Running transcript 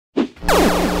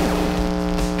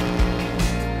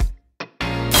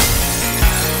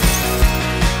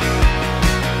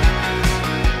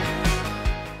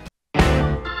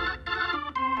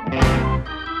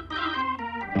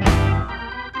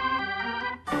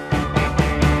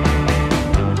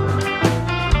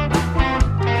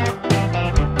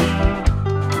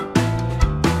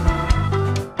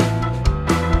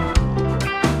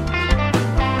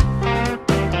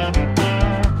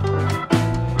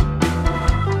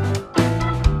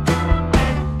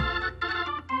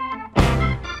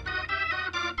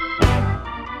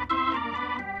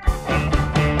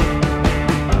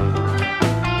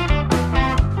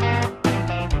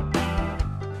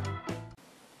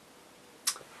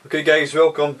Okay guys,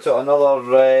 welcome to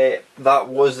another That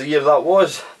Was the Year That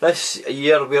Was. This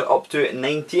year we're up to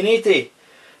 1980.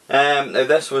 Now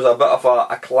this was a bit of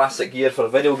a classic year for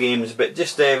video games, but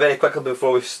just very quickly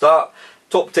before we start,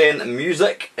 top 10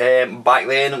 music. Back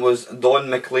then was Don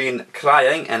McLean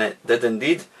Crying, and it did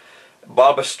indeed.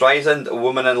 Barbra Streisand,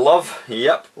 Woman in Love,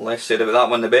 yep, less said about that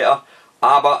one the better.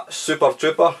 ABBA, Super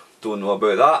Trooper, don't know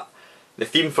about that. The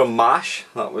theme from MASH,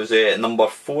 that was number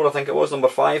 4 I think it was, number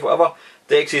 5, whatever.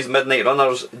 Dexys Midnight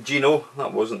Runners, Gino,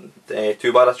 that wasn't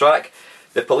too bad a track.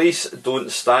 The Police, Don't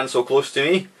Stand So Close to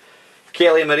Me.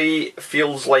 Kelly Marie,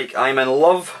 Feels Like I'm in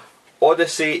Love.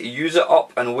 Odyssey, Use It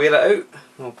Up and Wear It Out.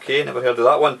 Okay, never heard of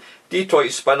that one.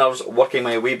 Detroit Spinners, Working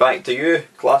My Way Back to You,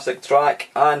 classic track.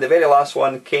 And the very last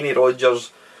one, Kenny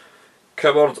Rogers,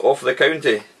 Coward Off the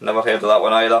County, never heard of that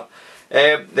one either.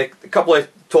 The couple of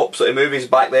top sort of movies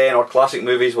back then, or classic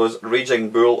movies, was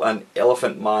Raging Bull and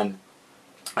Elephant Man.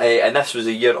 And this was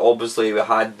the year, obviously, we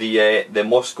had the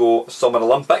Moscow Summer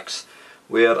Olympics,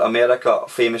 where America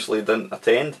famously didn't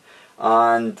attend.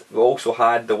 And we also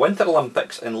had the Winter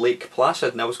Olympics in Lake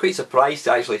Placid. And I was quite surprised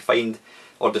to actually find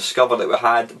or discover that we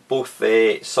had both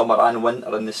summer and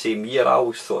winter in the same year. I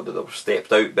always thought that they were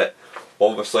stepped out, but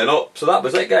obviously not. So that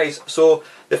was it, guys. So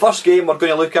the first game we're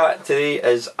going to look at today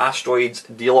is Asteroids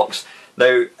Deluxe.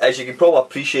 Now, as you can probably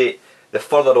appreciate, the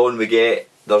further on we get,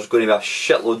 there's going to be a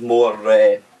shitload more,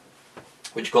 there's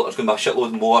going to be a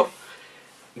shitload more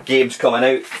games coming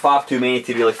out, far too many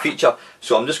to really feature.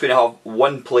 So I'm just going to have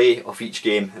one play of each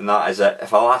game, and that is it.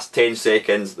 If I last 10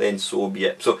 seconds, then so be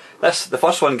it. So the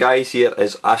first one, guys, here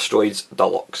is Asteroids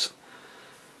Deluxe.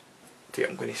 Okay,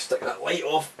 I'm going to stick that light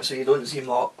off so you don't see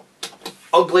my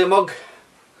ugly mug.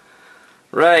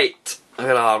 Right,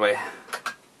 where are we?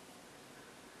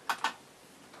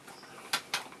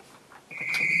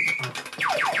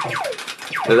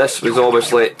 Now this was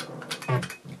obviously,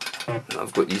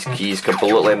 I've got these keys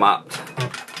completely mapped,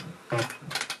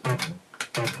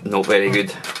 not very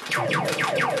good.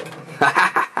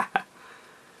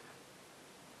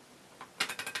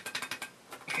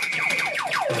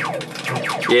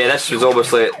 Yeah, this was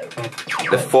obviously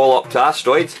the follow-up to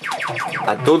Asteroids.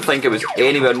 I don't think it was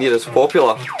anywhere near as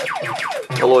popular,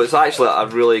 although it's actually a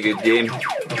really good game.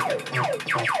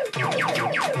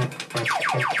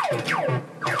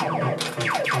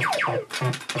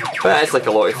 But it's like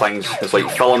a lot of things, it's like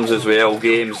films as well,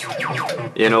 games.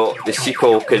 You know, the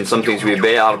sequel can sometimes be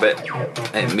better, but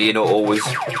it may not always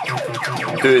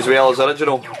do as well as the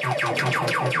original.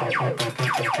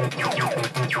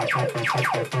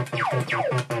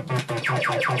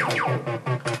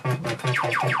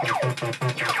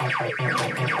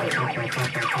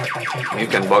 You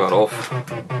can bugger off.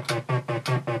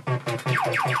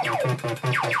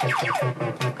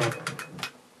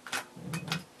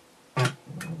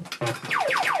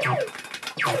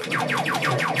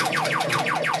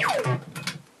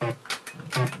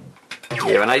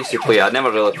 Yeah, when I used to play, I never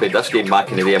really played this game back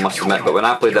in the day, I must admit, but when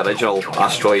I played the original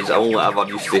Asteroids, I only ever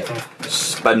used to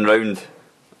spin round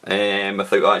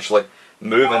without actually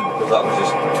moving, because that was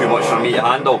just too much for me to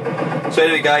handle. So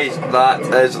anyway guys, that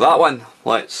is that one.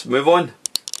 Let's move on.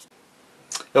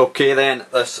 Okay then,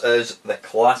 this is the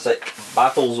classic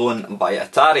Battlezone by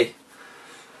Atari.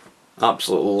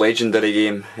 Absolute legendary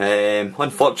game.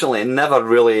 Unfortunately, it never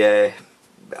really...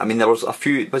 I mean, there was a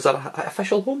few... Was there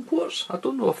official home ports? I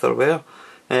don't know if there were.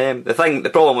 The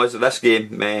problem was that this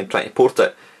game, trying to port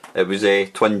it, it was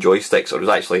twin joysticks, or it was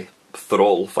actually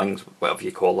throttle things, whatever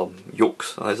you call them,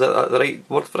 yokes. Is that the right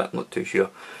word for it? I'm not too sure.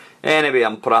 Anyway,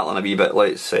 I'm prattling a wee bit.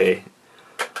 Let's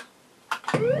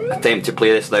attempt to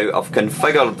play this now. I've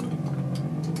configured...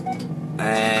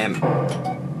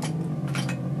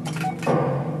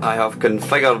 I have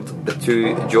configured the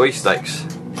two joysticks.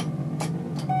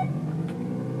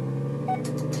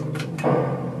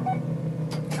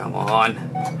 Come on.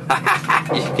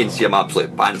 You can see I'm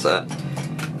absolute pants at it.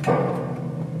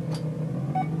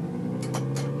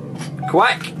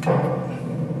 Quack!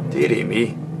 Dearie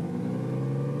me.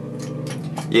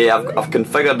 Yeah, I've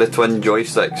configured the twin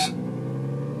joysticks.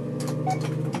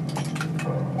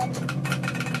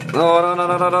 No, no, no,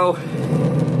 no, no, no.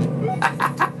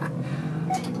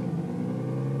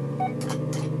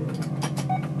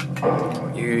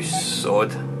 You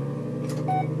sod.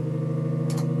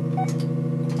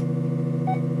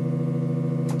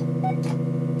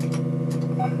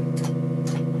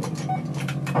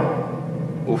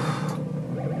 Oof.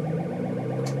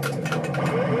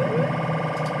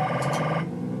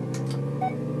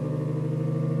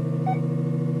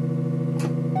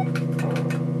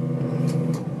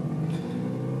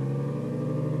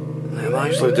 I'm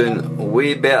actually doing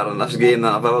way better in this game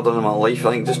than I've ever done in my life,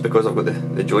 I think, just because I've got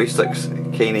the joysticks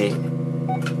kinda,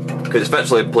 because it's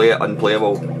virtually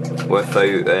unplayable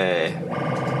without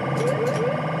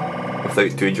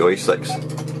two joysticks.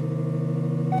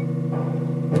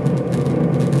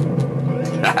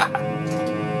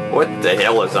 What the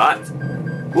hell is that?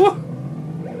 Whoa.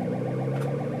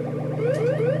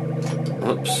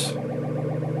 Oops.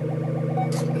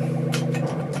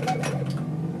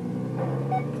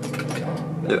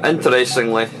 Now,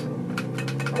 interestingly,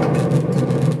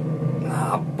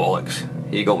 bollocks,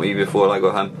 he got me before I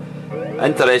got him.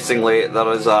 Interestingly,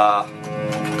 there is a...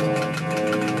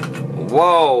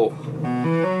 Whoa!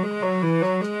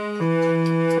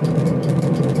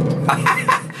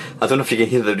 I don't know if you can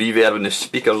hear the reverb in the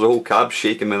speakers, the whole cab's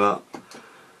shaking with that.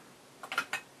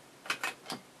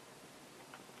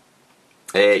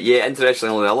 Yeah,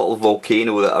 interestingly, a little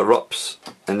volcano that erupts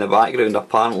in the background.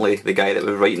 Apparently the guy that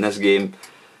was writing this game,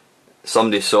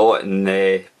 somebody saw it and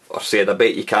or said, I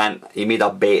bet you can't, he made a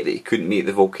bet that he couldn't make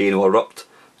the volcano erupt,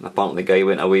 and apparently the guy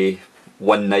went away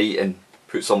one night and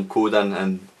put some code in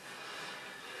and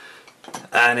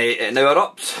it now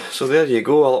erupts. So there you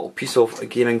go, a little piece of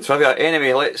gaming trivia.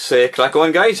 Anyway, let's crack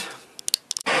on, guys.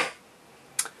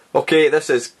 Okay, this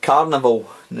is Carnival.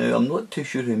 Now, I'm not too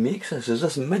sure who makes this. Is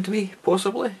this Midway,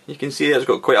 possibly? You can see it's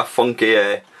got quite a funky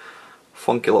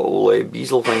little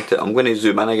bezel thing to it. I'm going to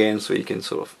zoom in again so you can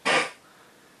sort of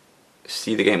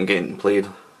see the game getting played.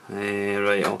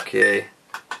 Right, okay.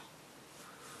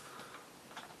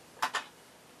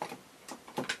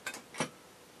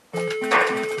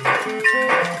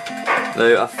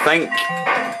 Now, I think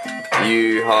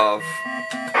you have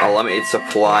a limited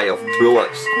supply of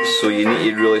bullets, so you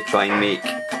need to really try and make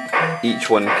each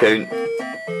one count.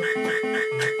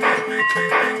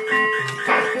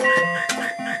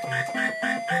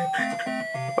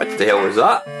 What the hell was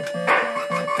that?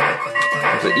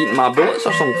 Was it eating my bullets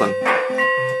or something?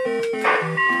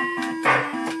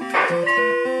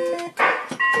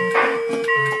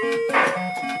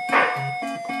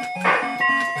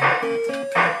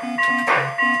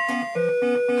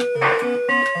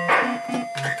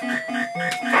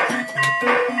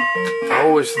 I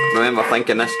always remember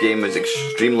thinking this game was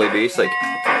extremely basic,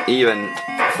 even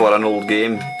for an old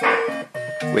game,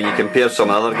 when you compare some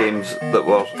other games that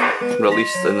were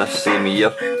released in this same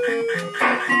year.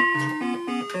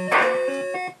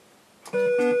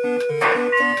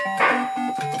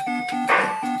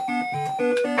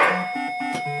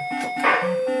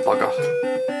 Bugger.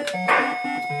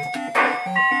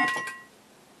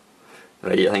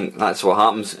 Right, I think that's what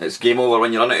happens. It's game over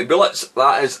when you run out of bullets.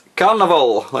 That is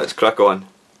Carnival. Let's crack on.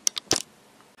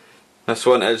 This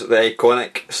one is the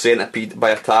iconic Centipede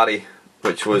by Atari,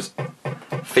 which was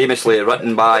famously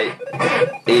written by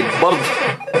a bird,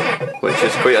 which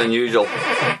is quite unusual.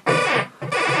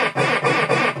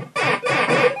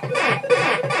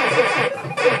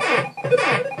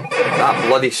 That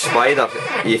bloody spider,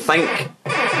 you think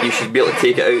you should be able to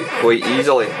take it out quite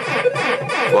easily,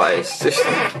 but it's just,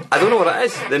 I don't know what it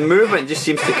is, the movement just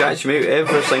seems to catch me out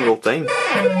every single time.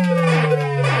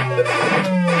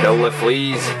 Kill the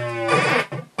fleas.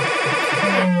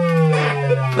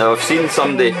 Now, I've seen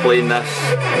somebody playing this,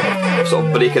 sort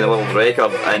of breaking the world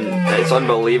record, and it's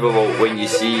unbelievable when you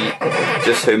see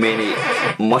just how many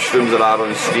mushrooms there are on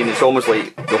the screen. It's almost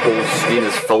like the whole screen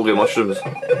is filled with mushrooms.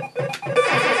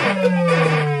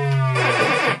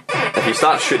 If you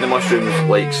start shooting the mushrooms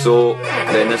like so,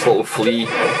 then this little flea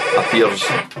appears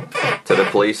to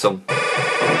replace them.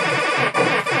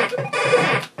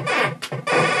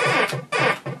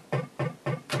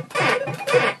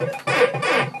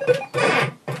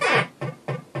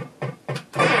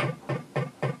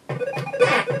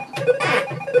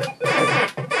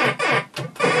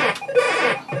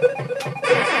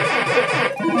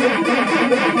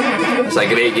 It's a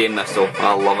great game, this though.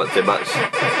 I love it to bits.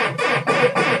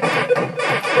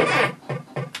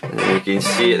 And you can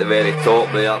see at the very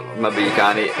top there, maybe you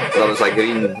can't, there's a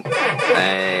green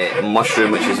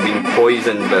mushroom which has been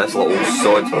poisoned by this little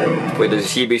sod.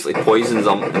 Whereas he basically poisons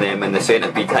them, and then when the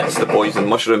centipede hits the poisoned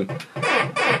mushroom,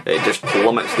 it just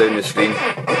plummets down the screen.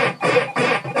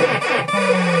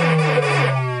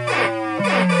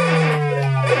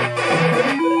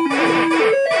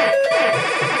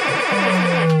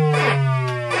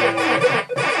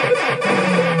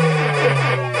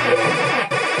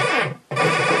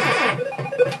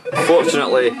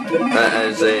 Fortunately, it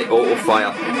is auto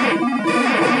fire.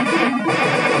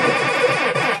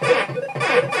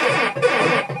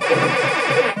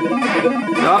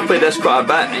 Now, I've played this quite a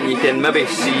bit, and you can maybe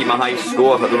see my high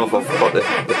score. I don't know if I've cut the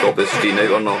top of the screen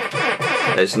out or not.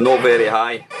 It's not very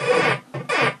high.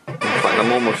 In fact,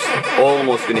 I'm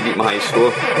almost going to beat my high score.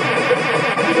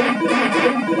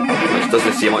 Which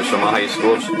doesn't say much for my high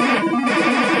scores.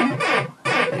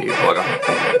 You bugger.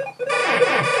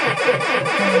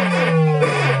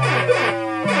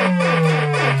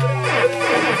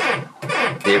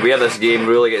 Yeah, where this game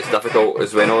really gets difficult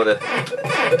is when all the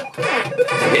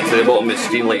get to the bottom of the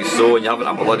screen like so and you haven't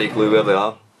a bloody clue where they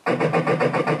are.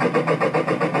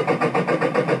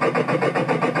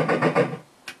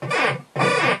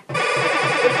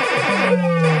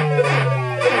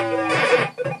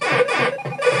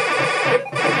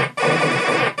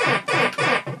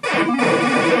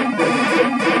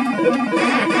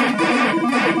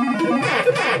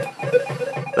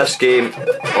 This game,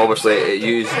 obviously, it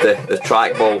used the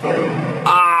trackball.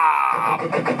 Ah,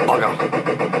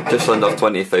 bugger! Just under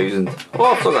 20,000. Oh,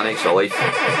 I've still got an extra life.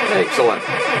 Excellent.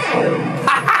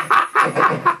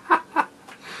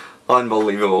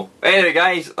 Unbelievable. Anyway,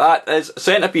 guys, that is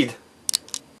Centipede.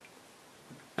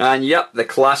 And yep, the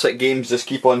classic games just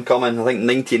keep on coming. I think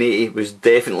 1980 was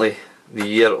definitely the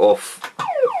year of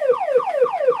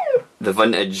the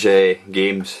vintage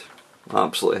games.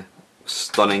 Absolutely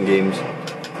stunning games.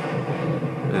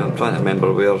 Now, I'm trying to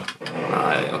remember where.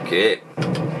 Aye, okay.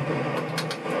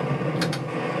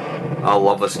 I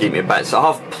love this game to bits. I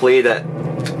have played it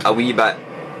a wee bit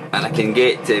and I can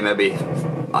get to maybe,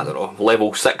 I don't know,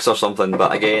 level 6 or something,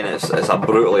 but again it's a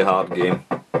brutally hard game.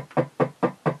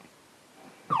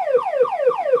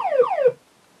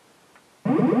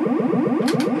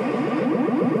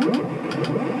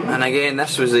 And again,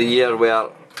 this was a year where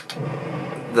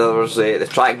there was the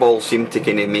trackball seemed to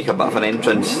kind of make a bit of an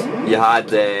entrance. You had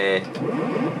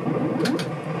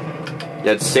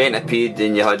Centipede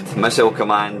and you had Missile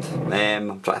Command.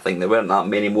 I'm trying to think, there weren't that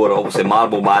many more. Obviously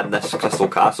Marble Madness, Crystal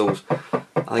Castles.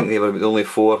 I think they were the only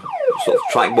 4 sort of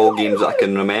trackball games that I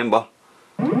can remember.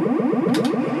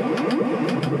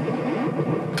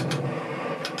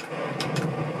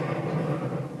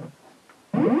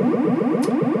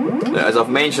 As I've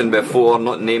mentioned before,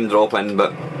 not name dropping,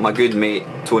 but my good mate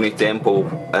Tony Temple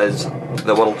is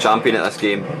the world champion at this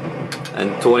game,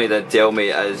 and Tony did tell me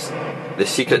as the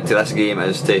secret to this game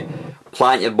is to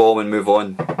plant your bomb and move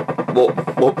on.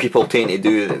 What people tend to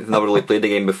do, they've never really played the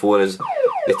game before, is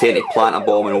they tend to plant a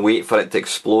bomb and wait for it to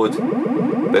explode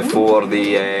before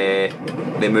they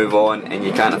move on, and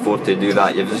you can't afford to do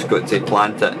that. You've just got to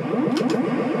plant it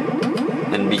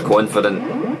and be confident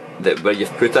that where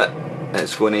you've put it,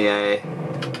 it's going to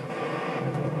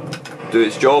do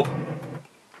its job.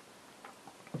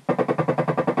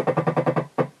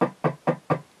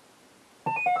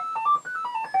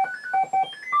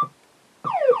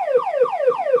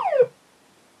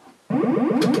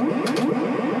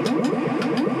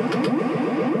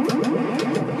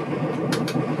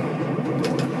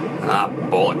 Ah,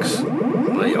 bollocks.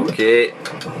 Right, okay.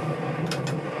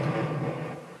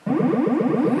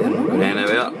 They're not going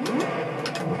anywhere.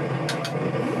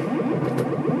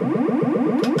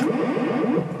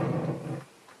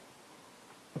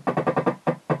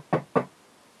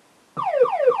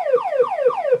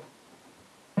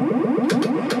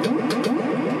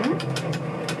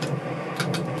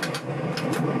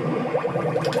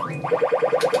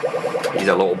 These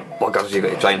are little buggers, you've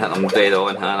got to try and hit them dead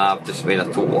on, and I've just made a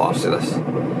total arse of this.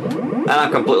 And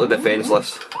I'm completely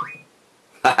defenceless.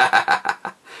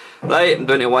 Right, I'm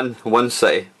down to one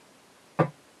city.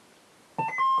 We've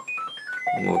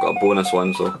got a bonus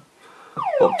one, so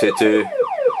up to 2.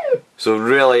 So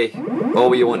really,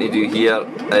 all you want to do here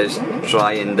is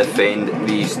try and defend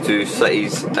these 2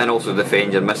 cities, and also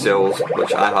defend your missiles,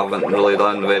 which I haven't really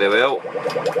done very well.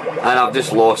 And I've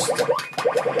just lost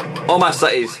all my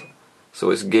cities, so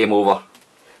it's game over.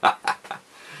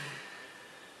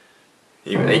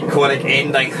 The iconic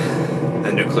ending.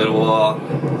 The nuclear war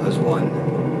has won.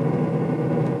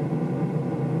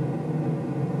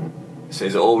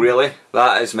 Says it all, really.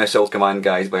 That is Missile Command,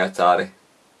 guys, by Atari.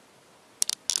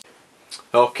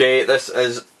 Okay, this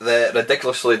is the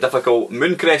ridiculously difficult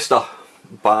Moon Cresta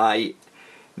by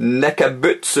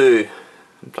Nikabutsu.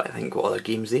 I'm trying to think what other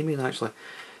games they made actually.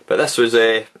 But this was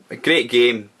a great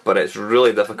game, but it's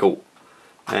really difficult.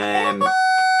 Iconic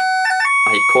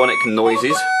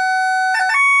noises.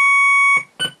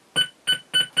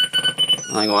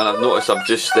 Hang on, I've noticed I've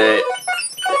just... there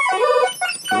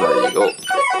you go.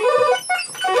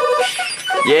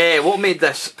 Yeah, what made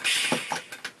this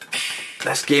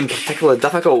game particularly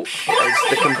difficult is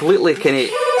the completely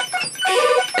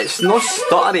it's no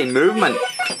stuttery movement,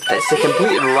 it's the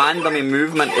complete randomy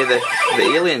movement of the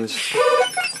aliens.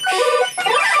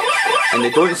 And they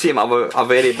don't seem to have a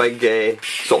very big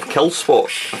sort of kill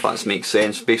spot, if that makes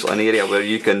sense. Basically an area where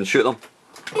you can shoot them.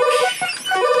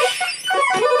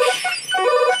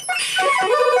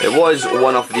 It was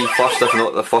one of the first, if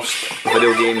not the first,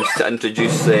 video games to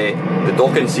introduce the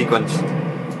docking sequence,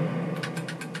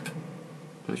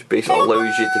 which basically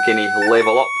allows you to kind of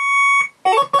level up.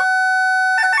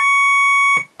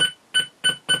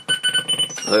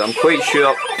 Now, I'm quite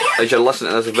sure as you're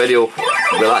listening to this video,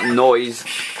 with that noise,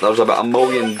 there's about 1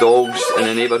 million dogs in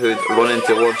the neighbourhood running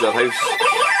towards your house.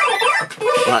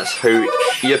 That's how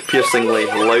ear-piercingly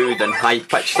loud and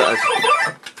high-pitched it is.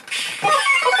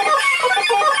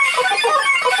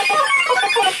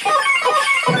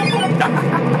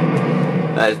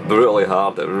 That is brutally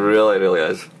hard, it really, really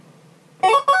is.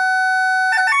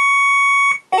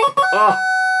 Oh, I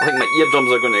think my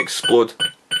eardrums are going to explode.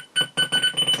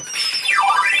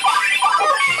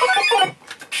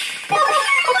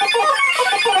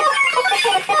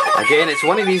 Again, it's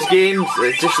one of these games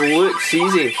that just looks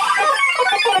easy,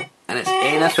 and it's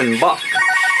anything but.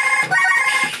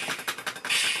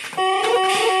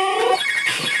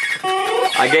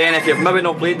 Again, if you've maybe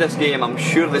not played this game, I'm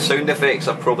sure the sound effects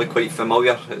are probably quite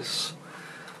familiar.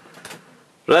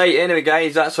 Right, anyway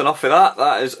guys, that's enough of that.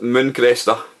 That is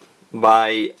Cresta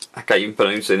by, I can't even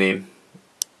pronounce the name.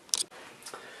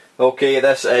 Okay,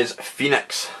 this is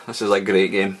Phoenix. This is a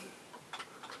great game.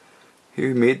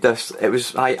 Who made this? It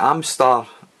was Amstar,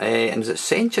 and is it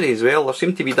Century as well? There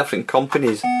seem to be different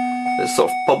companies that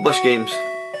sort of publish games.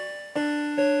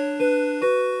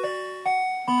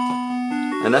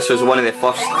 And this was one of the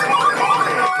first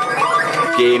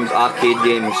games, arcade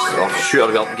games, or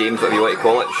shooter up games, whatever you want to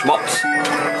call it, shmups,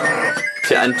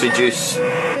 to introduce,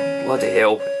 bloody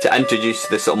hell, to introduce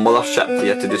this sort of mothership that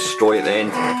you had to destroy at the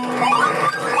end.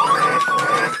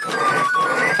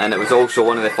 And it was also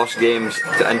one of the first games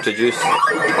to introduce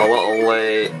a little,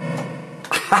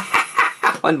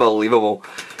 unbelievable,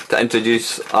 to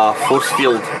introduce a force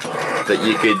field that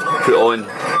you could put on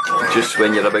just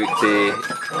when you're about to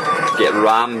get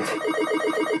rammed.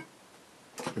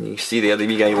 And you see there the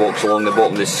wee guy walks along the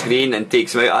bottom of the screen and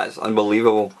takes him out. That's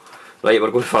unbelievable. Right,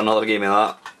 we're going for another game of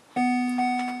that.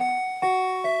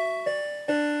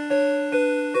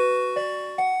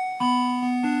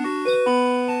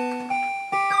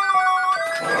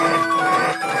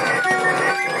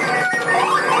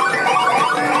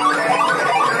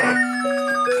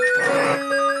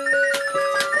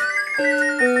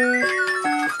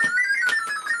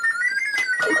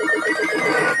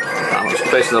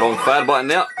 Pressing the wrong fire button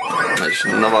there, which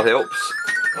never helps.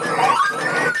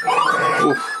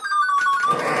 Oof.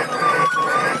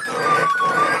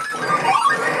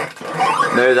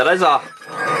 Now there is I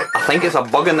think it's a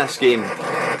bug in this game.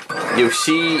 You'll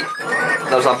see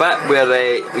there's a bit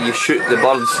where you shoot the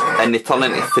birds and they turn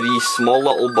into 3 small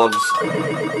little birds.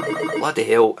 Bloody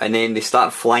hell, and then they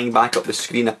start flying back up the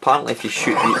screen. Apparently if you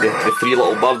shoot the 3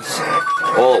 little birds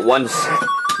all at once,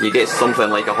 you get something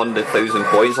like 100,000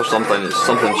 points or something. It's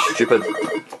something stupid.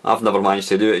 I've never managed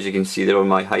to do it, as you can see there on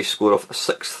my high score of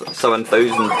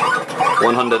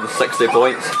 7,160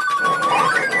 points.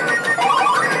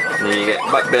 And then you get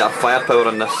a bit better firepower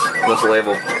in this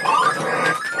level.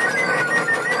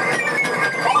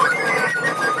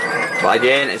 But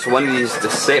again, it's one of these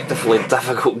deceptively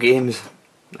difficult games,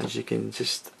 as you can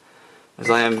as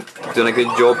I am doing a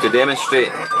good job to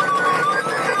demonstrate.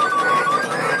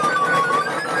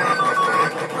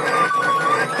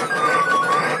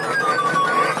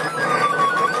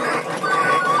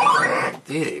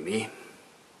 Dearie me.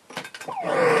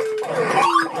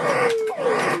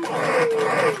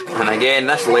 And again,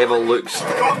 this level looks...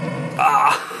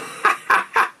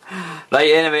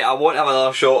 Right, anyway, I want to have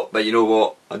another shot, but you know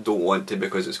what? I don't want to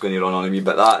because it's going to run on me.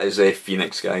 But that is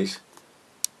Phoenix, guys.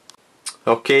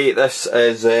 Okay, this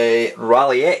is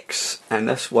Rally X, and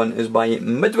this one is by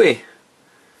Midway.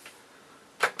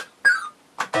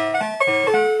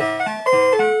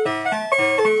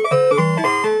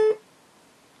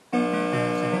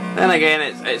 And again,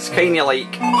 it's kind of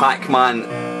like Pac-Man,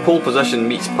 pole position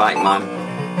meets Pac-Man.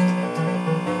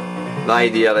 The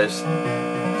idea is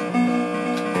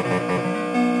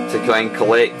to try and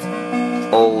collect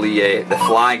all the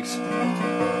flags,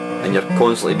 and you're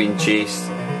constantly being chased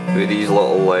with these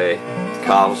little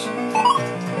cars.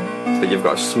 But you've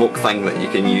got a smoke thing that you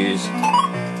can use.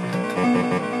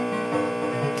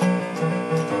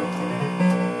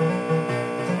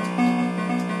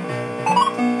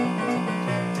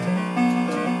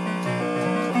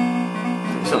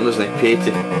 Something doesn't pay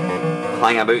to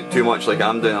hang about too much like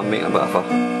I'm doing. I'm making a bit of a...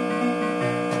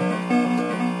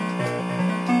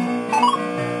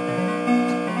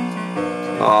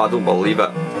 Oh, I don't believe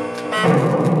it.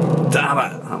 Damn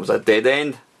it, that was a dead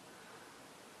end.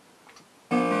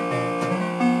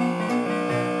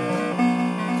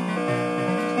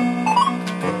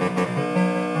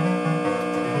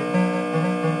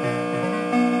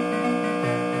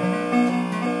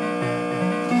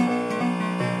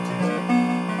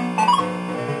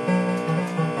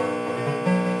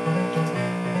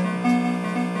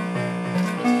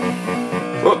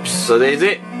 Oops, so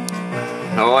daisy.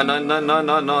 Oh no, no, no,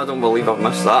 no, no, I don't believe I've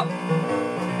missed that.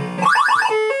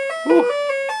 Whew.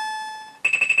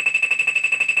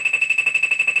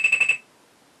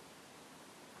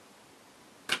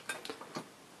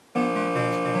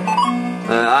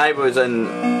 I was in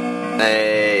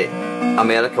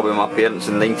America with my parents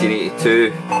in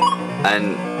 1982,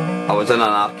 and I was in an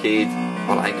arcade,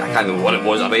 or I can't remember what it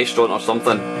was, a restaurant or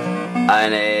something,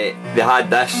 and they had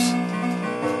this,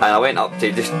 and I went up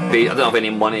to just pay. I didn't have any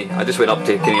money, I just went up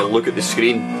to kind of look at the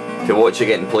screen to watch it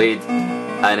getting played,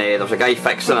 and there was a guy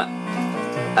fixing it,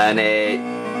 and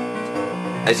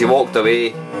as he walked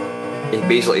away, he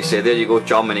basically said, "There you go,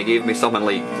 chum," and he gave me something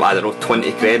like, I don't know,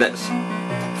 20 credits.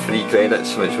 Free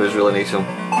credits, which was really nice of him.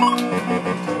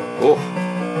 Oh.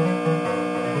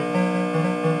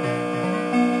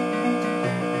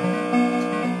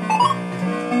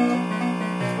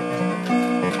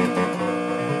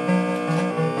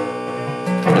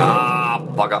 Ah,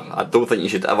 bugger. I don't think you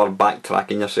should ever backtrack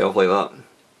in yourself like that.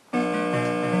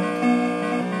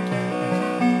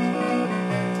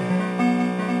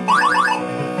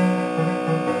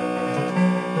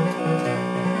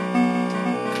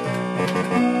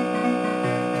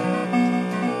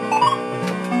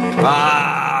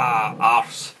 Ah,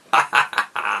 arse.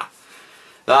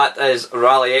 That is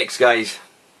Rally X, guys.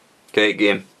 Great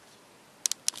game.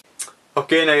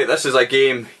 Okay, now this is a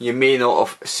game you may not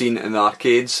have seen in the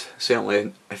arcades,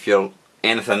 certainly if you're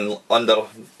anything under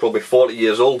probably 40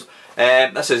 years old.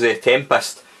 This is a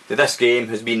Tempest. Now, this game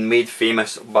has been made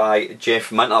famous by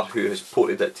Jeff Minter, who has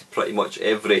ported it to pretty much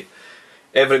every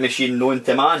machine known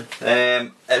to man.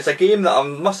 It's a game that I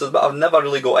must admit I've never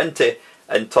really got into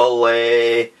until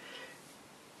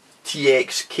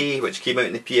TXK, which came out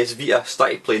in the PS Vita.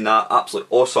 Started playing that,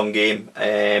 absolutely awesome game,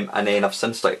 and then I've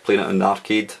since started playing it in the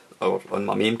arcade or on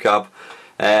my main cab.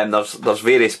 There's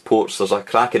various ports. There's a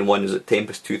cracking one, is it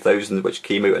Tempest 2000, which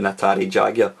came out in Atari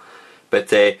Jaguar.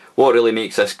 But what really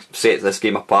makes this sets this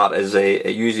game apart is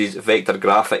it uses vector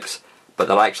graphics, but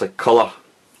they're actually colour,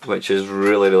 which is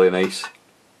really, really nice.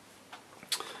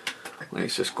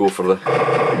 Let's just go for the.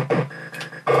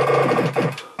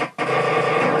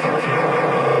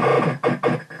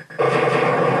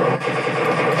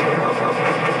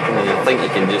 I think you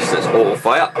can just, it's auto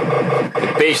fire.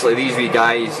 And basically these wee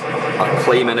guys are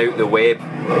climbing out the web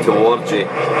towards you,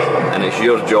 and it's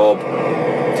your job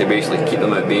to basically keep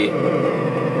them at bay.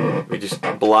 We're just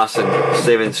blasting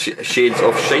 7 shades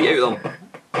of shite out of them.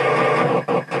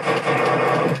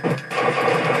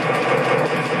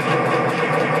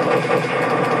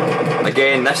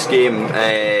 Again, this game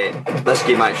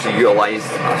actually utilised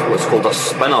what's called a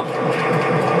spinner,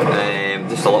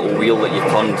 just a little wheel that you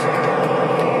turned,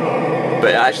 but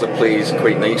it actually plays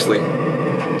quite nicely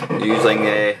using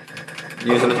the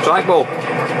trackball,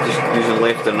 just using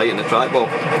left and right in the trackball.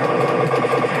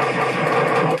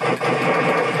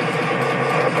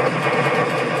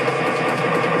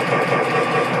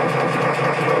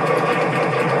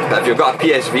 But if you've got a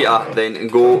PS Vita, then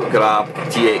go grab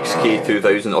TXK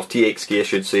 2000, or TXK I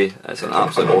should say. It's an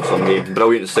absolute awesome game,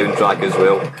 brilliant soundtrack as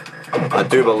well. I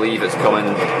do believe it's coming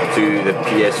to the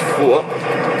PS4.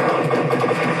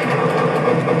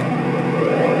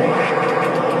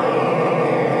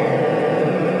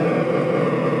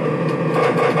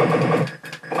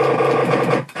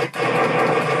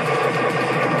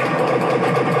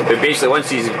 But basically once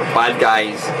these bad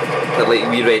guys, they're like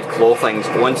wee red claw things,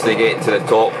 once they get to the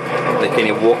top, they kind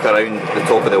of walk around the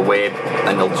top of the web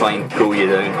and they'll try and pull you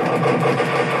down.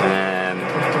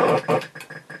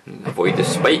 Avoid the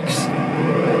spikes.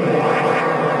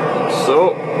 Like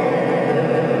so.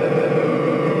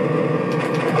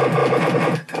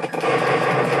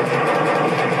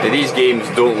 Now these games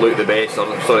don't look the best, or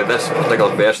sorry, this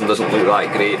particular version doesn't look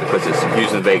that great because it's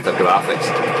using vector graphics,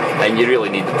 and you really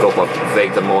need the proper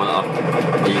vector monitor.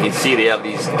 You can see there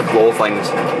these claw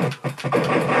things.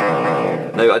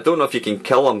 Now I don't know if you can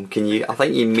kill them. Can you? I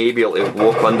think you may be able to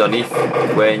walk underneath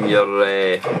when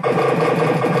you're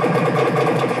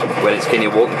when it's kind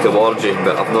of walking towards you,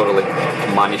 but I've not really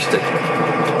managed to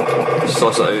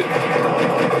suss it out.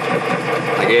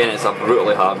 Again, it's a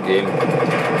brutally hard game.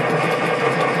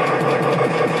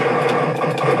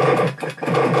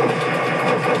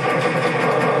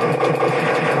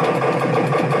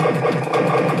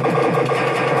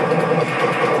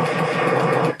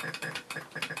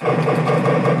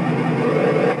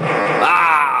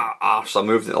 So I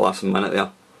moved at the last minute there.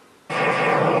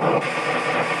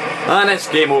 And it's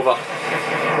game over.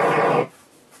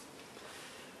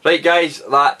 Right guys,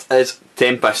 that is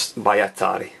Tempest by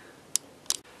Atari.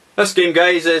 This game,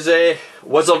 guys, is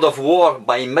Wizard of War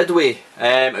by Midway.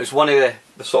 It was one of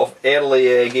the sort of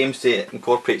early games to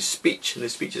incorporate speech, and the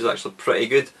speech is actually pretty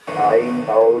good. Now,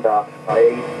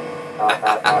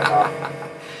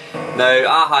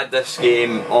 I had this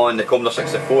game on the Commodore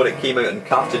 64. It came out in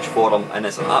cartridge form, and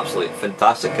it's an absolutely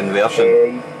fantastic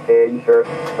conversion.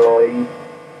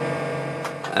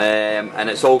 And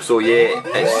it's also, yeah,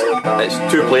 it's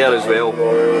 2-player as well.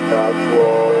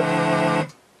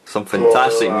 Some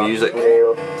fantastic music. Now,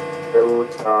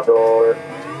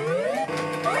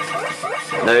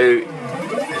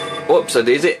 whoops a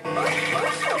daisy.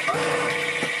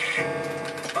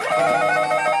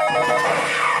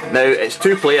 Now it's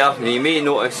 2-player, and you may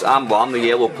notice I'm the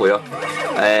yellow player.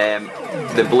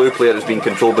 The blue player is being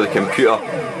controlled by the computer.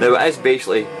 Now it is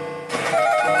basically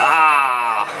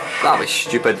that was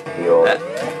stupid.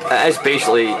 It is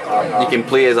basically you can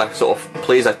play as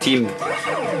a team.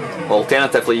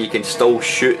 Alternatively, you can still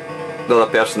shoot the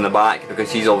other person in the back because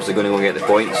he's obviously going to go get the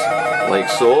points, like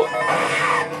so.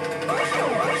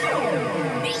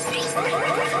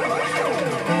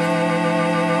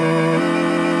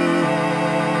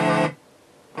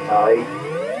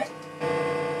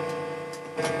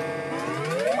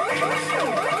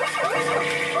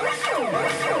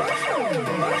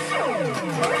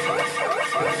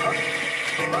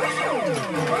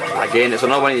 Again, it's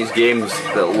another one of these games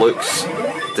that looks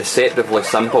deceptively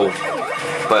simple,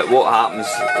 but what happens,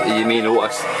 you may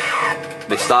notice,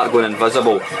 they start going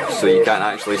invisible, so you can't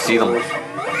actually see them. You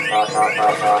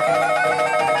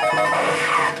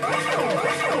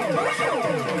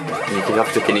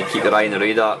have to kind of keep your eye on the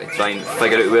radar to try and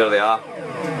figure out where they are.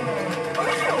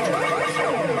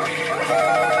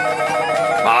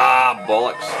 Ah,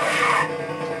 bollocks.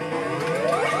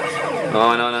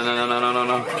 Oh, no.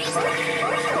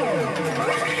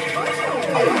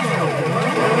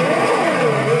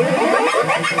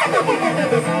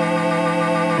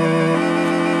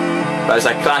 But it's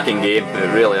a cracking game,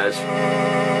 it really is.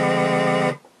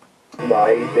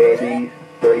 My baby's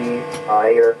free,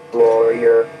 higher,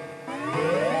 warrior.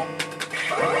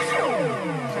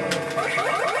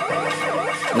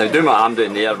 Now doing what I'm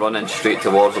doing there, running straight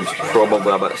towards them, is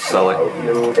probably a bit silly.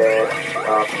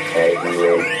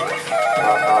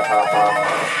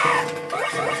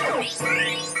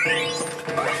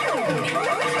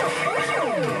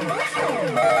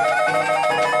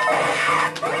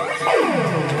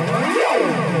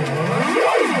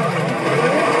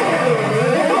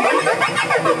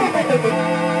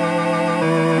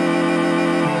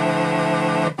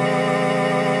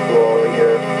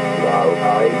 Warrior, loud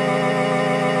high.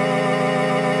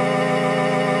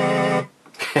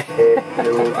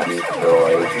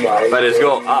 But it's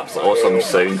got absolutely awesome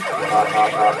sound.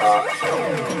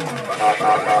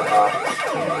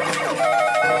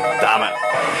 Damn it.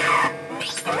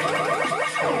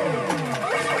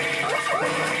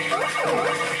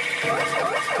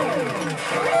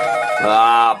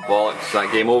 Ah, bollocks, is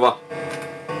that game over?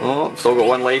 Oh, still got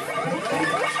one life.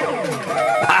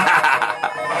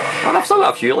 And I've still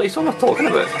got a few lives, what am I talking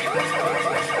about?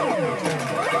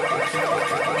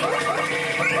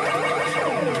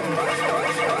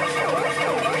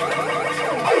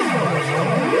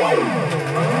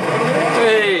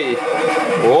 Hey!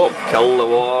 Oh, kill the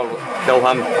war, kill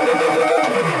him.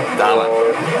 Damn it.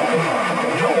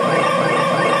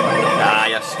 Ah,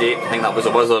 you escaped. I think that was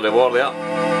a Wizard of War there.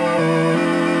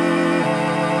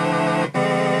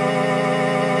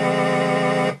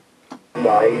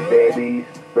 My baby's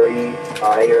free,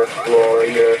 higher,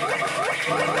 warrior.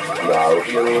 Loud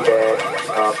you get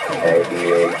up,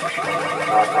 heavyweight.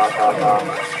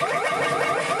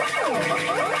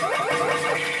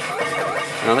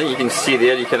 I think you can see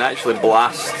there, you can actually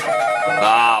blast.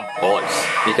 Ah, bollocks.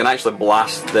 You can actually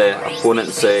blast the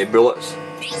opponent's bullets.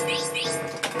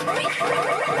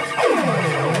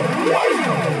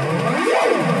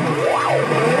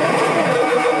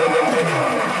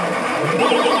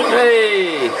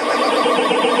 Hey!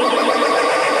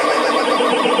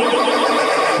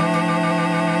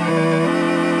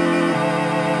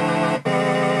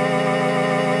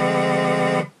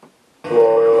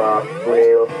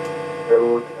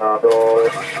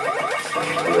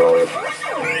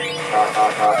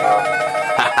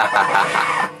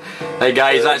 Hey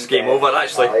guys, that's game over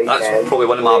actually. That's probably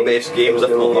one of my best games, if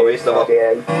not my best ever.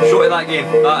 Show you that game.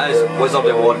 That is Wizard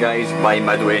of War, guys, by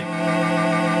Midway.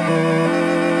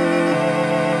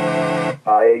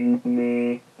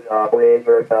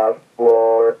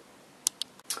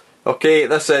 Okay,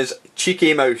 this is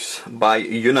Cheeky Mouse by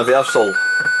Universal.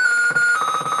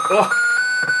 Oh,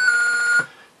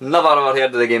 never ever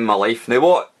heard of the game in my life. Now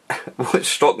what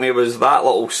struck me was that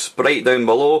little sprite down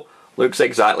below Looks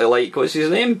exactly like, what's his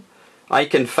name? I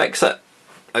Can Fix It,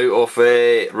 out of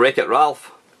Wreck-It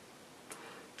Ralph.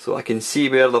 So I can see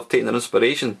where they've taken their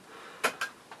inspiration.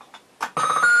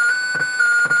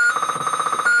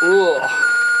 Oh.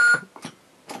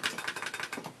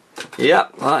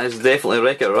 Yep, that is definitely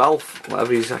Wreck-It Ralph.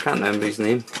 Whatever I can't remember his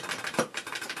name.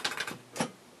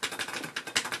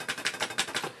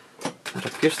 There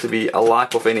appears to be a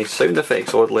lack of any sound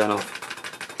effects, oddly enough.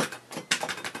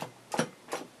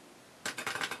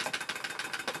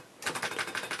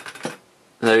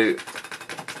 Now,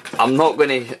 I'm not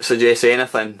going to suggest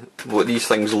anything what these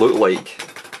things look like,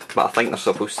 but I think they're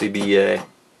supposed to be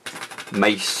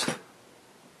mice.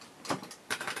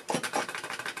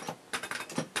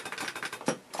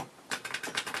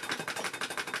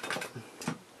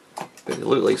 But they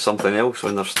look like something else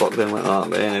when they're stuck down like that,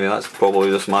 but anyway, that's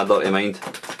probably just my dirty mind.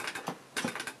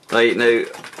 Right, now,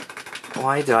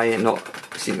 why do I not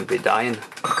seem to be dying?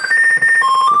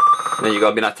 There you go,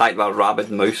 I've been attacked by a rabid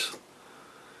mouse.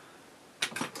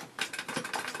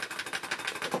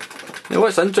 Now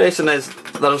what's interesting is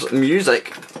there's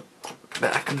music,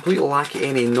 but I completely lack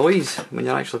any noise when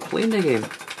you're actually playing the game.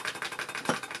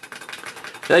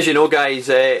 Now, as you know, guys,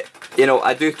 you know,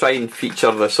 I do try and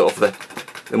feature the sort of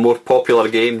the more popular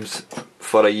games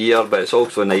for a year, but it's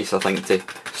also nice, I think, to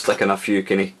stick in a few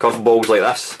kind of curveballs like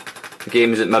this.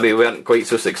 Games that maybe weren't quite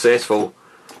so successful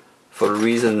for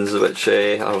reasons which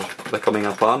are becoming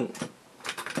apparent.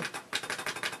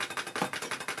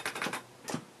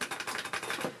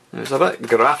 It's a bit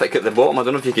graphic at the bottom. I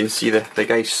don't know if you can see the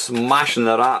guy smashing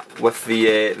the rat with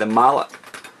the mallet,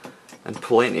 and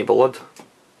plenty of blood.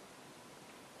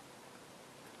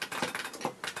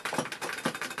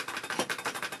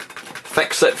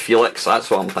 Fix It Felix, that's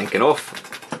what I'm thinking of.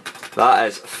 That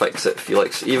is Fix It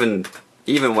Felix, even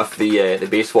with the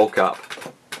baseball cap.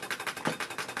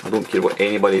 I don't care what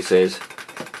anybody says.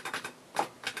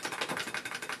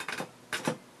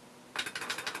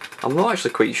 I'm not actually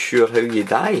quite sure how you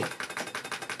die.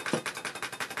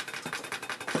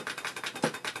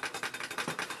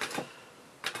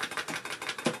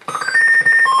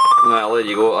 Well, there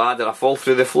you go. Ah, did I fall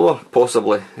through the floor?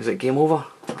 Possibly. Is it game over?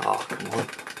 Oh, come on.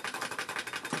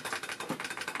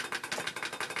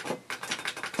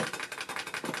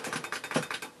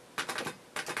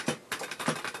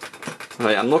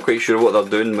 Right, I'm not quite sure what they're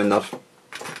doing when they're...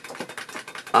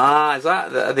 Ah, is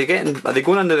that... Are they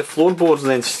going into the floorboards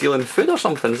and then stealing food or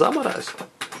something? Is that what it is?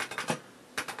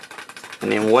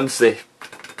 And then once they...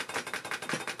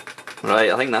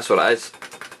 Right, I think that's what it is.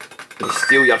 They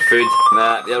steal your food.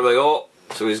 Nah, there we go.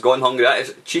 So he's gone hungry. That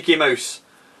is Cheeky Mouse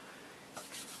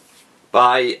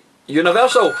by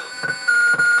Universal.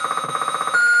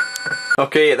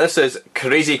 Okay, this is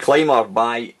Crazy Climber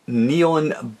by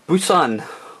Neon Busan,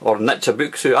 or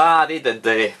Nichibuksu. Ah, they did,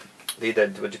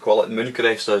 what do you call it, Moon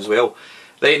Cresta as well.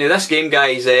 Right, now this game,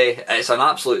 guys, it's an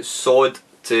absolute sod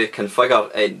to configure.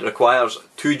 It requires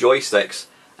 2 joysticks,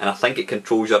 and I think it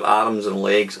controls your arms and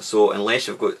legs, so unless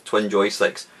you've got twin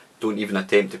joysticks, don't even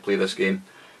attempt to play this game.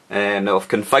 Now I've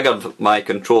configured my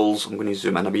controls. I'm going to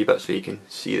zoom in a wee bit so you can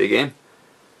see the game.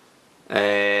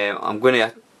 I've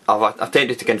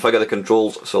attempted to configure the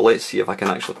controls, so let's see if I can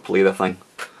actually play the thing.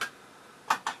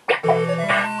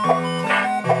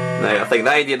 Now I think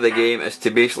the idea of the game is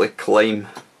to basically climb.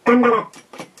 Right,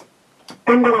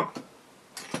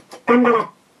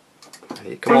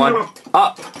 come on,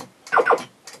 up!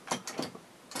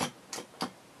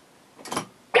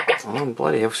 Oh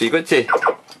bloody hell, so you've got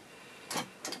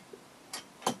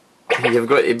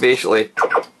to basically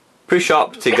push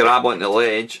up to grab onto the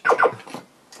ledge,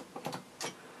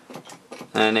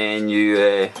 and then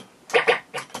you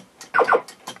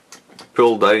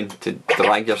pull down to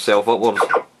drag yourself upwards.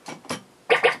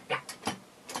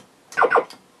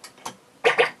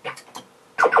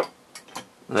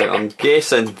 Now I'm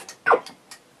guessing,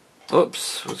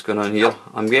 oops, what's going on here?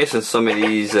 I'm guessing some of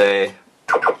these,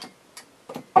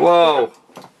 whoa!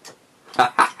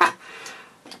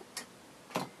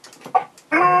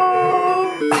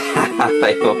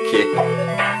 Right, okay.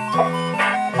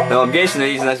 Now I'm guessing the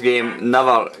reason this game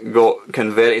never got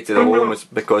converted to the home is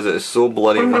because it is so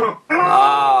bloody...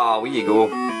 Ah, where you go.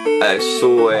 It is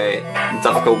so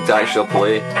difficult to actually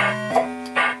play.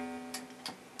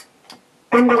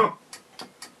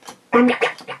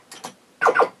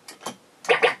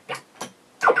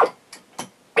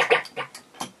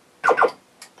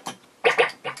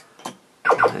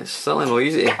 It's still no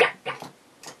easy.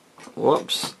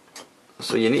 Whoops.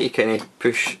 So you need to kind of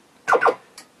push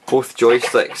both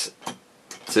joysticks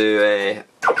to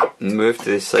move to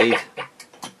the side.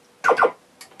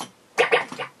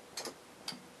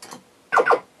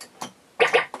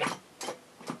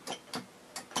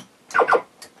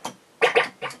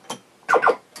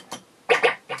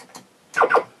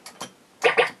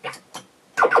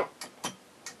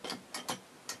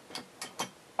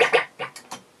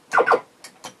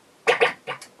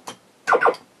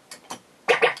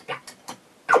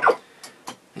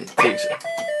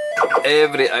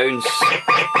 every ounce.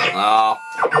 Ah,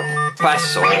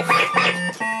 piss off.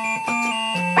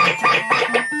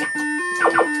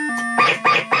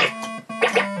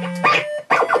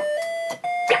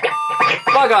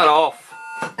 Bugger off.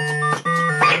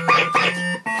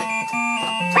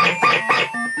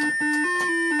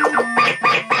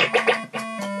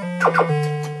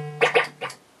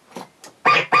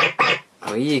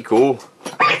 There you go.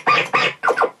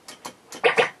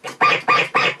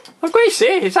 I'm going to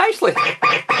say,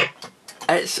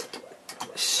 it's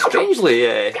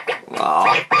strangely,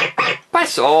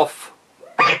 piss off.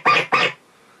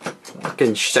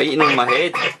 Fucking shiting on my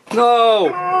head. No!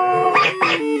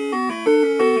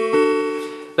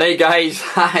 Right guys,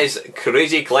 that is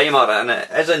Crazy Climber, and it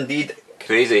is indeed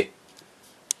crazy.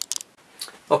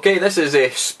 Okay, this is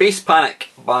Space Panic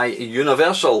by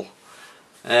Universal.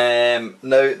 Now,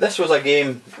 this was a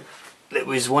game that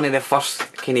was one of the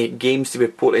first kind of games to be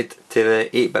ported to the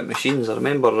 8-bit machines. I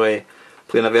remember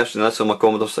playing a version of this on my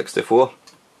Commodore 64.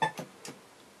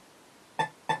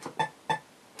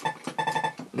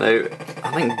 Now,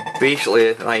 I think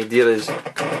basically the idea is,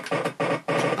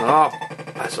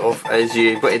 piss off, is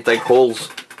you've got to dig holes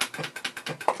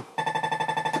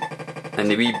and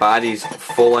the wee baddies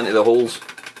fall into the holes.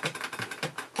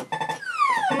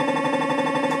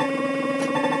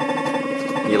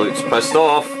 He looks pissed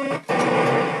off.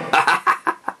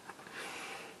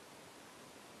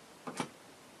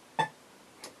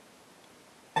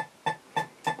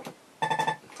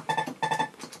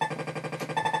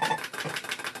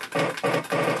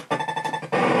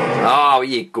 Oh,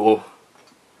 you go.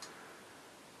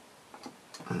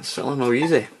 That's certainly no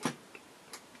easy.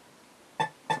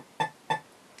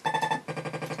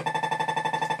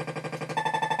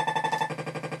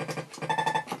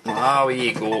 Oh,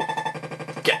 you go.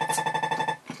 Get.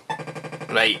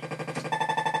 Right.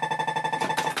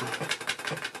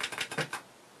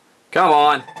 Come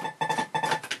on.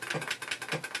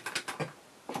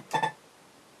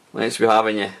 Let's be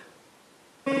having you.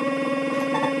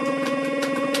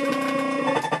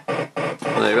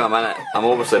 Now, wait a minute, I'm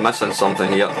obviously missing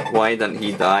something here. Why didn't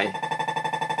he die?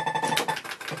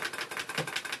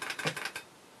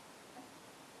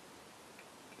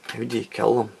 How do you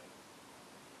kill them?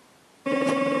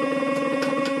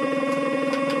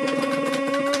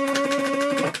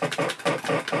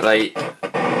 Right.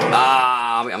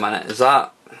 Wait a minute, is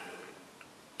that...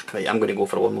 Right, I'm going to go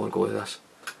for one more go at this.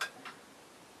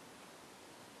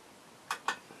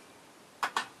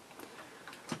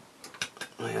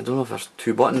 Right, I don't know if there's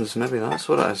two buttons, maybe that's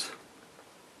what it is.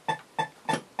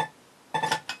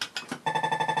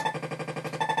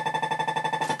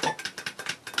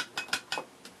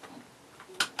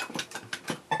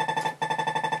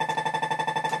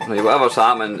 Right, whatever's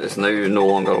happened is now no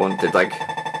longer want to dig.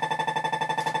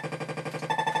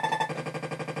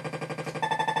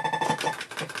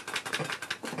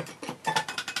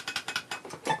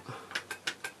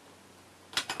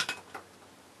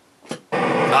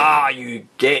 You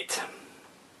get.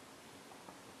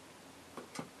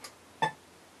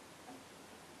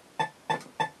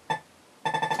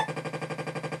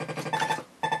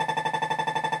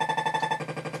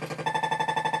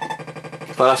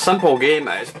 For a simple game,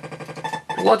 it's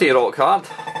bloody rock hard.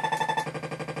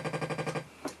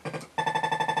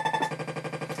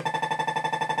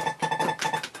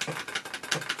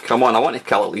 Come on, I want to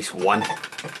kill at least one.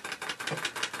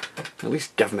 At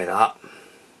least give me that.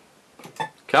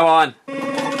 Come on!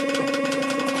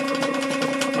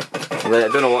 I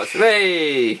don't know what's...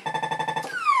 Hey!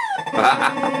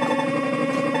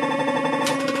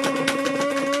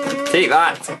 Take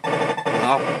that!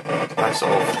 Oh, piss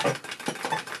off.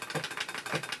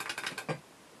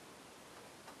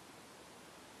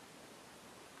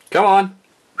 Come on!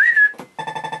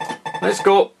 Let's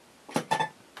go!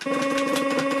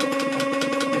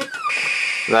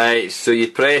 Right, so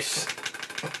you press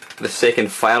the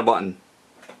second fire button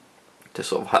to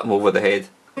sort of hit him over the head.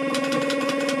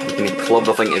 You can club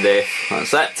the thing to death.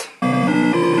 That's it.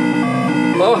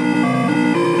 Oh!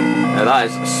 Now that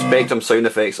is Spectrum sound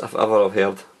effects if ever I've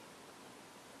heard.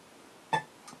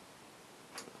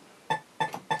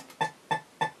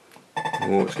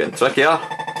 Oh, it's getting trickier.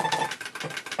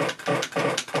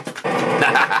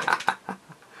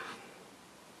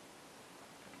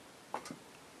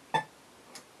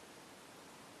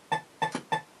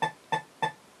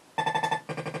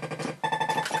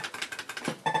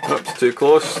 Oops, too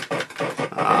close.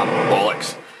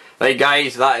 Bollocks. Right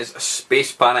guys, that is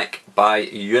Space Panic by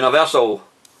Universal.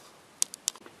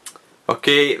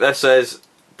 Okay, this is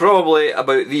probably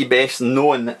about the best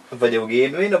known video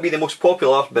game. It may not be the most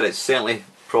popular, but it's certainly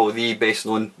probably the best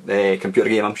known computer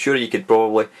game. I'm sure you could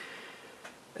probably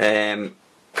You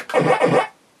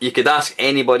could ask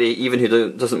anybody, even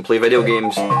who doesn't play video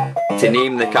games, to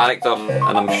name the character,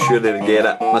 and I'm sure they would get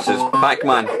it. This is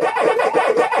Pac-Man.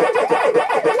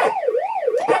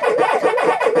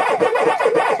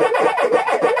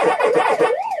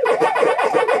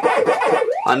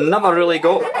 I never really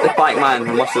got the Pac-Man,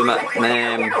 I must admit.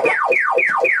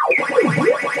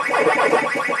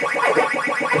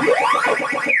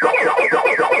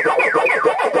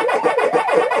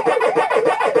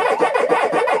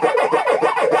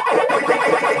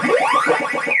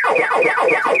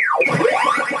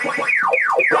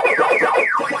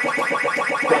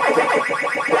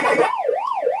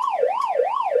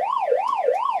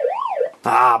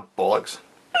 Ah, bollocks.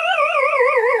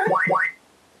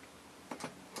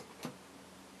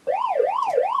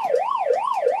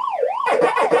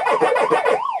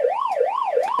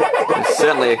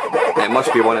 Certainly, it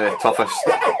must be one of the toughest,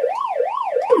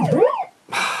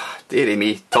 dearie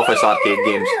me, toughest arcade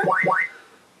games.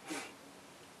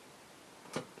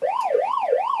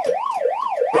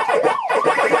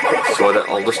 So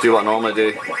I'll just do what I normally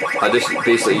do. I just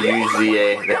basically use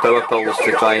the power pills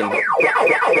to try and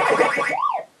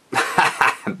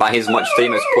buy as much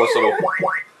time as possible.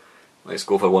 Let's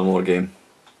go for one more game.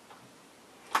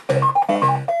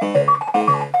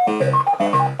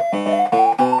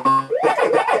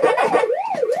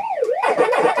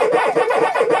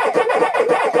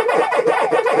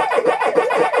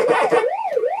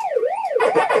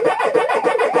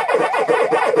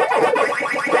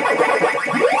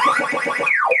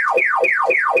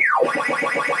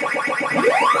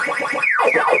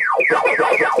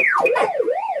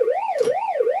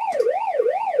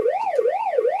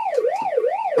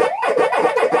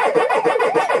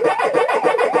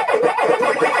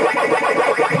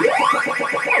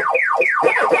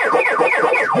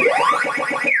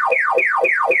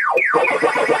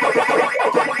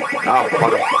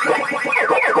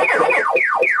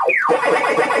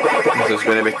 This is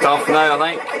going to be tough now,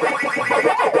 I think.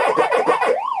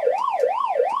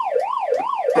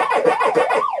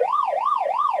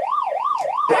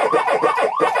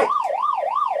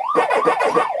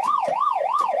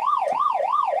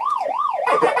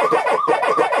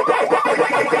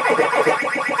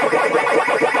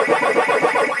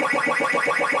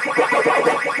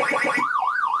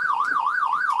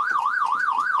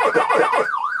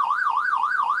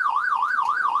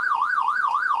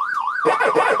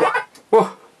 Whoa.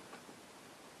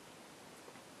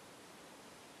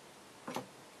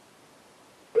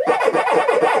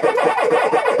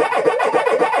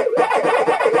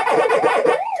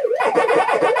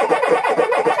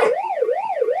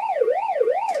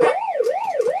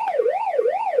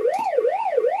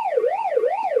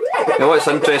 Now what's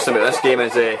interesting about this game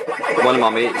is one of my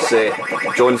mates,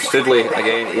 John Studley,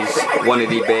 again, he's one of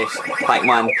the best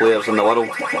Pac-Man players in the world.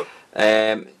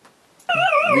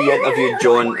 We interviewed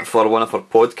John for one of our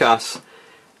podcasts,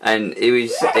 and he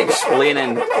was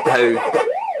explaining how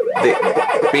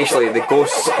basically the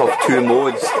ghosts have two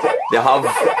modes. They have,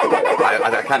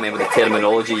 I can't remember the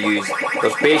terminology used,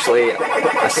 there's basically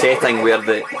a setting where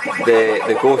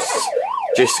the ghosts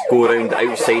just go around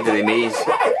outside of the maze,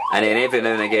 and then every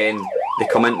now and again they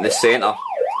come into the centre.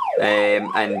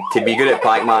 And to be good at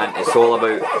Pac-Man, it's all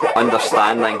about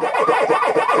understanding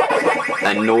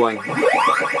and knowing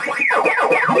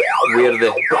where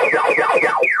they're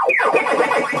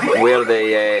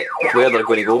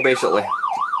going to go, basically.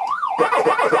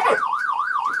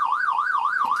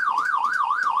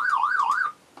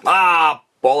 Ah,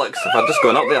 bollocks! If I'd just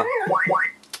gone up there.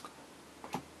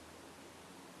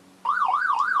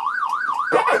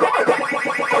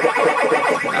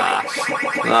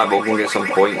 We'll go and get some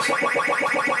points.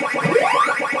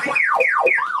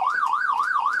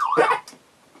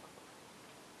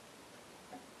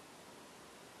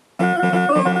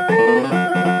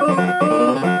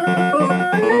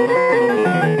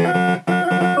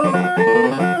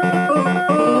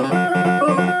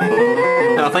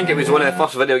 And I think it was one of the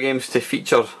first video games to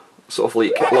feature sort of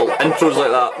like little intros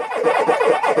like that.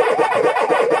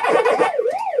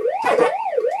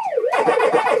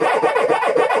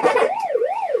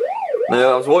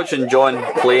 Now I was watching John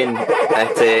playing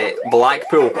at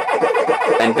Blackpool,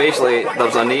 and basically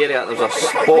there's an area, there's a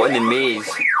spot in the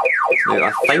maze, now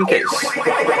I think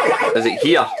is it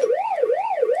here,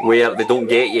 where they don't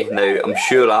get you. Now I'm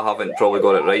sure I haven't probably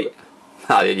got it right.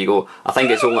 Ah, there you go. I think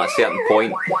it's only at a certain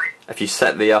point, if you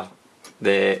sit there,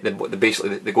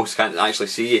 basically the ghosts can't actually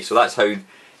see you, so that's how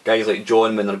guys like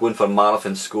John, when they're going for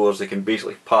marathon scores, they can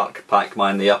basically park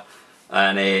Pac-Man there,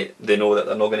 and they know that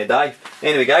they're not going to die.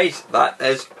 Anyway guys, that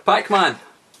is Pac-Man.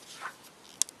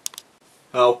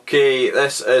 Okay,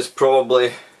 this is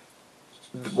probably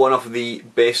one of the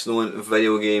best known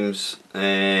video games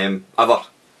ever,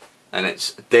 and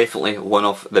it's definitely one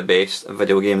of the best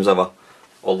video games ever,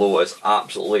 although it's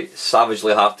absolutely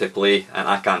savagely hard to play and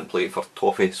I can't play it for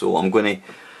toffee, so I'm gonna,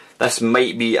 this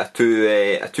might be a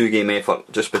two game effort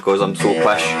just because I'm so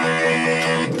pish.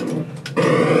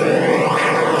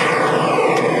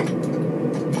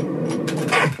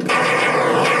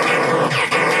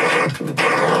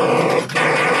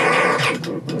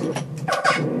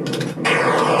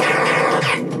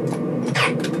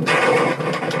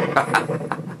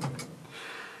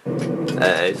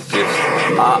 It's just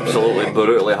absolutely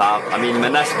brutally hard. I mean,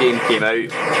 when this game came out,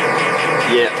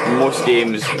 yeah, most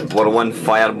games were one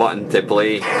fire button to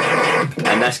play,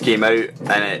 and this came out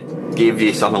and it gave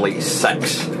you something like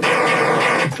 6 buttons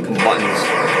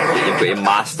that you've got to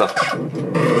master.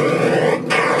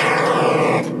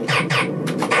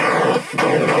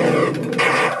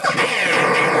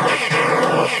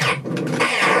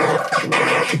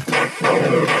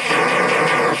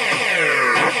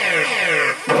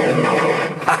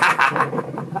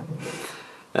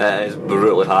 It is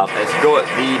brutally hard. It's got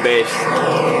the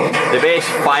best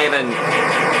firing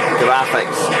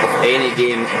graphics of any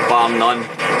game, bar none,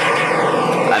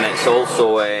 and it's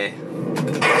also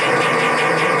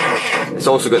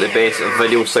got the best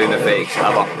video sound effects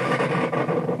ever.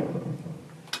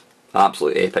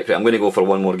 Absolutely epic. Right, I'm going to go for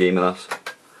one more game of this.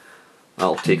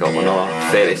 That'll take up another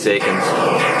 30 seconds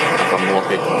if I'm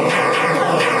lucky.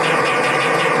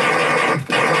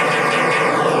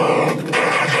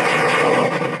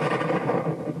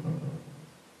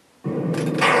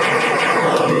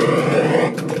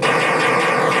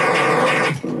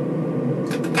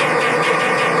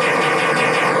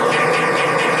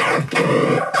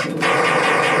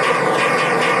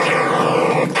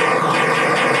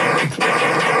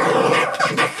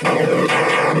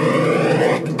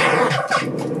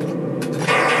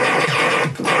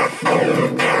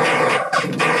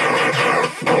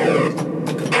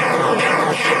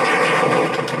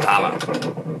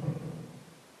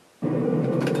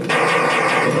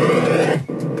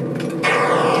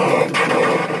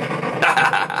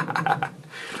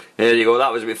 There you go,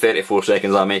 that was about 34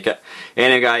 seconds I make it.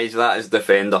 Anyway guys, that is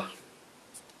Defender.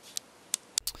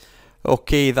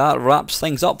 Okay, that wraps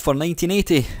things up for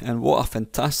 1980, and what a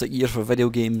fantastic year for video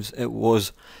games it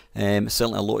was.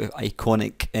 Certainly a lot of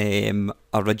iconic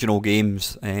original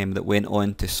games that went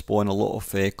on to spawn a lot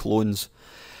of clones.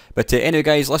 But anyway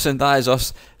guys, listen, that is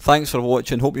us. Thanks for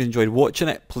watching, hope you enjoyed watching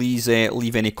it. Please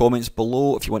leave any comments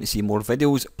below. If you want to see more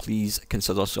videos, please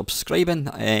consider subscribing,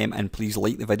 and please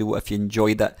like the video if you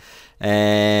enjoyed it.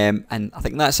 And I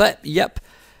think that's it. Yep,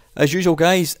 as usual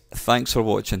guys, thanks for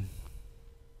watching.